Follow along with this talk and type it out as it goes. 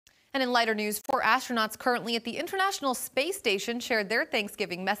And in lighter news, 4 astronauts currently at the International Space Station shared their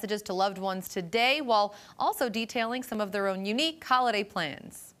Thanksgiving messages to loved ones today, while also detailing some of their own unique holiday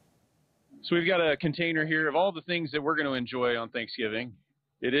plans. So we've got a container here of all the things that we're going to enjoy on Thanksgiving.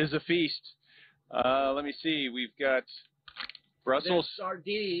 It is a feast. Let me see. We've got Brussels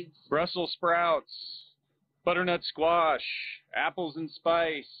sardines, Brussels sprouts, butternut squash, apples and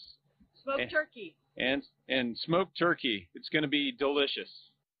spice, smoked turkey, and smoked turkey. It's going to be delicious.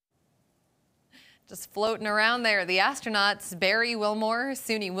 Just floating around there, the astronauts Barry Wilmore,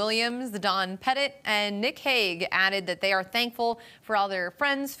 Suni Williams, Don Pettit, and Nick Hague added that they are thankful for all their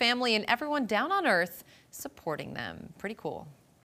friends, family, and everyone down on Earth supporting them. Pretty cool.